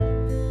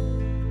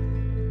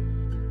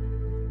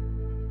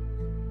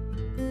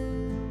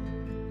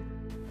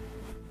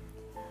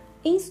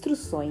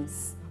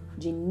Instruções,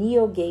 de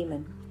Neil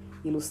Gaiman,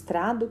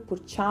 ilustrado por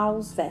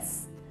Charles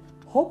Vess,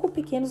 Rouco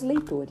Pequenos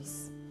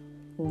Leitores.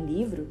 Um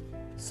livro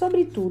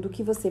sobre tudo o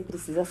que você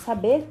precisa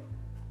saber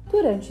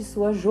durante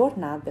sua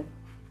jornada.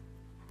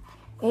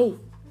 Ei,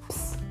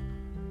 pss,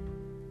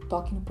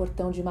 toque no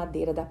portão de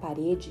madeira da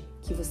parede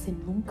que você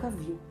nunca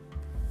viu.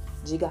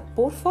 Diga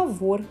por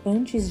favor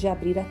antes de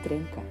abrir a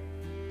tranca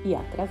e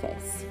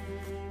atravesse.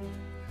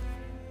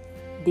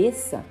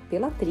 Desça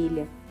pela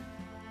trilha.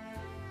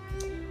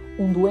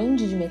 Um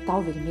duende de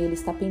metal vermelho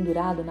está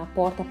pendurado na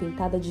porta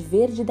pintada de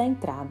verde da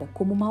entrada,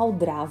 como uma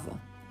aldrava.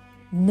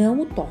 Não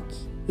o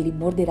toque, ele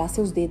morderá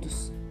seus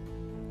dedos.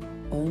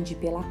 Ande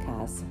pela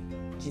casa,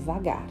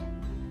 devagar.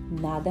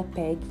 Nada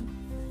pegue,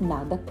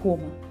 nada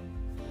coma.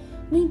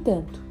 No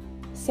entanto,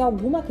 se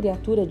alguma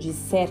criatura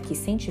disser que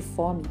sente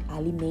fome,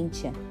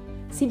 alimente-a.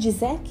 Se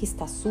dizer que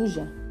está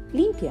suja,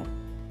 limpe-a.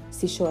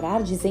 Se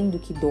chorar dizendo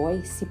que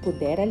dói, se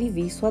puder,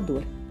 alivie sua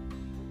dor.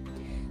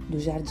 Do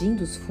jardim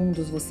dos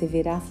fundos você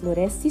verá a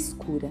floresta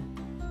escura.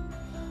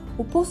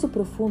 O poço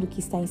profundo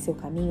que está em seu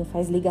caminho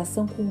faz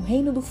ligação com o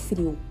reino do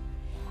frio.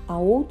 Há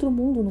outro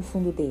mundo no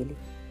fundo dele.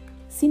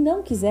 Se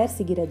não quiser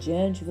seguir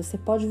adiante, você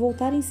pode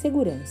voltar em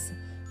segurança.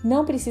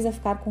 Não precisa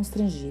ficar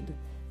constrangido.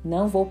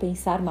 Não vou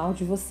pensar mal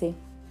de você.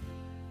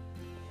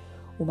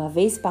 Uma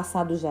vez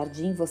passado o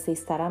jardim, você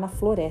estará na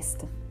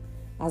floresta.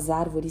 As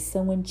árvores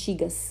são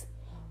antigas.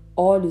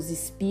 Olhos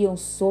espiam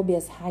sob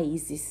as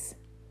raízes.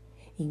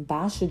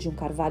 Embaixo de um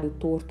carvalho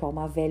torto há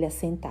uma velha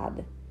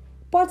sentada.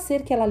 Pode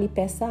ser que ela lhe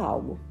peça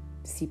algo.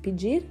 Se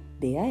pedir,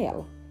 dê a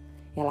ela.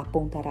 Ela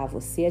apontará a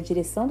você a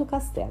direção do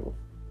castelo.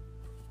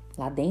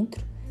 Lá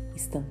dentro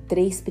estão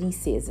 3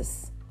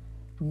 princesas.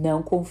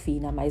 Não confie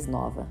na mais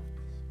nova.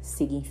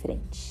 Siga em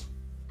frente.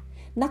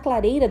 Na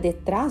clareira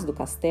detrás do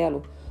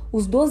castelo,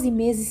 os 12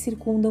 meses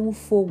circundam o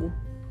fogo.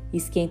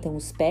 Esquentam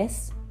os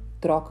pés,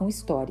 trocam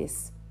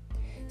histórias.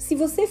 Se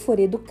você for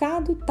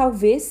educado,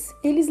 talvez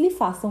eles lhe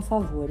façam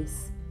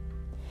favores.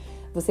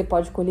 Você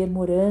pode colher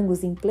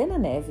morangos em plena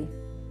neve.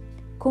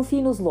 Confie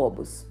nos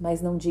lobos,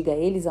 mas não diga a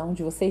eles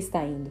aonde você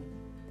está indo.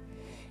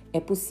 É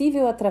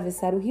possível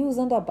atravessar o rio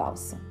usando a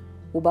balsa.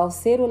 O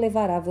balseiro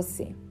levará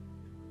você.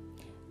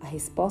 A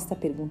resposta à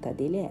pergunta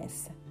dele é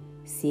essa.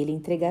 Se ele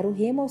entregar o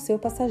remo ao seu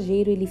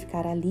passageiro, ele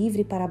ficará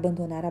livre para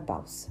abandonar a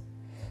balsa.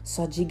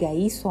 Só diga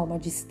isso a uma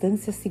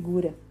distância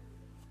segura.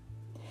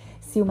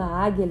 Se uma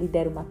águia lhe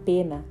der uma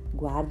pena,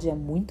 guarde-a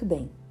muito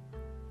bem.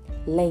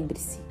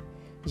 Lembre-se,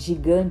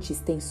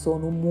 gigantes têm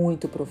sono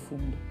muito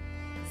profundo.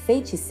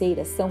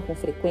 Feiticeiras são, com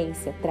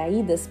frequência,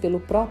 traídas pelo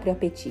próprio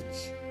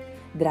apetite.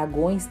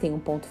 Dragões têm um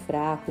ponto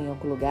fraco em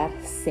algum lugar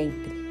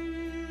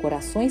sempre.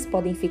 Corações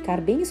podem ficar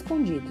bem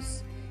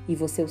escondidos e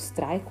você os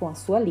trai com a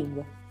sua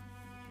língua.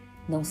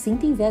 Não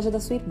sinta inveja da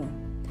sua irmã.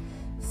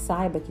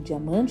 Saiba que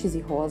diamantes e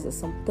rosas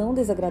são tão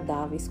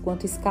desagradáveis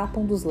quanto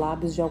escapam dos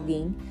lábios de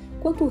alguém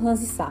quanto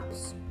rãs e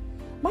sapos,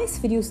 mais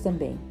frios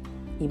também,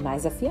 e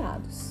mais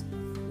afiados,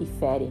 e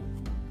ferem.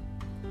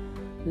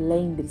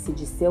 Lembre-se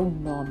de seu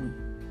nome.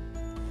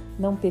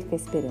 Não perca a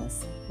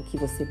esperança, o que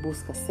você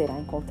busca será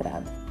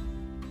encontrado.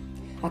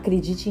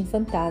 Acredite em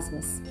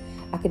fantasmas,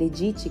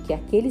 acredite que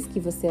aqueles que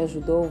você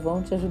ajudou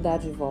vão te ajudar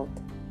de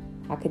volta.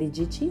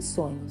 Acredite em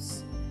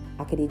sonhos,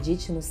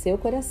 acredite no seu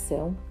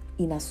coração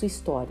e na sua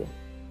história.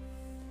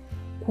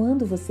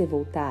 Quando você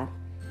voltar,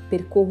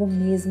 percorra o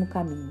mesmo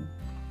caminho.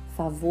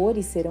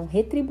 Favores serão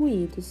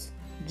retribuídos,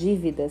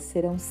 dívidas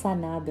serão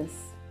sanadas.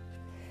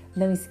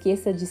 Não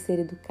esqueça de ser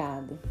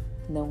educado,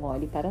 não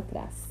olhe para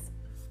trás.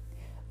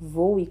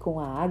 Voe com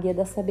a águia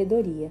da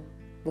sabedoria,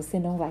 você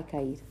não vai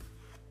cair.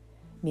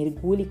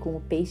 Mergulhe com o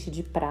peixe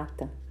de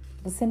prata,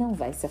 você não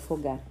vai se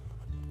afogar.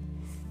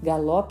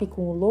 Galope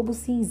com o lobo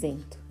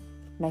cinzento,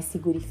 mas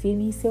segure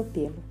firme em seu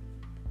pelo.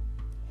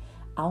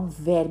 Há um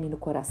verme no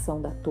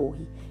coração da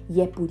torre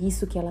e é por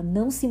isso que ela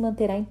não se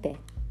manterá em pé.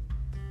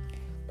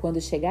 Quando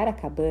chegar à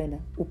cabana,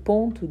 o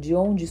ponto de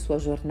onde sua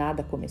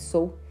jornada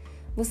começou,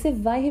 você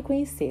vai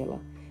reconhecê-la,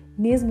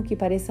 mesmo que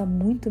pareça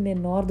muito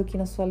menor do que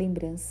na sua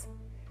lembrança.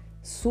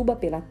 Suba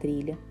pela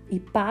trilha e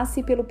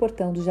passe pelo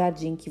portão do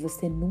jardim que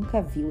você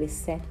nunca viu,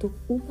 exceto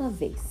uma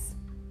vez.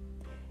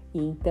 E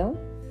então,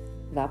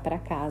 vá para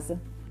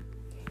casa,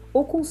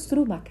 ou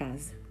construa uma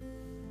casa,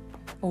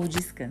 ou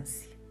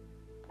descanse.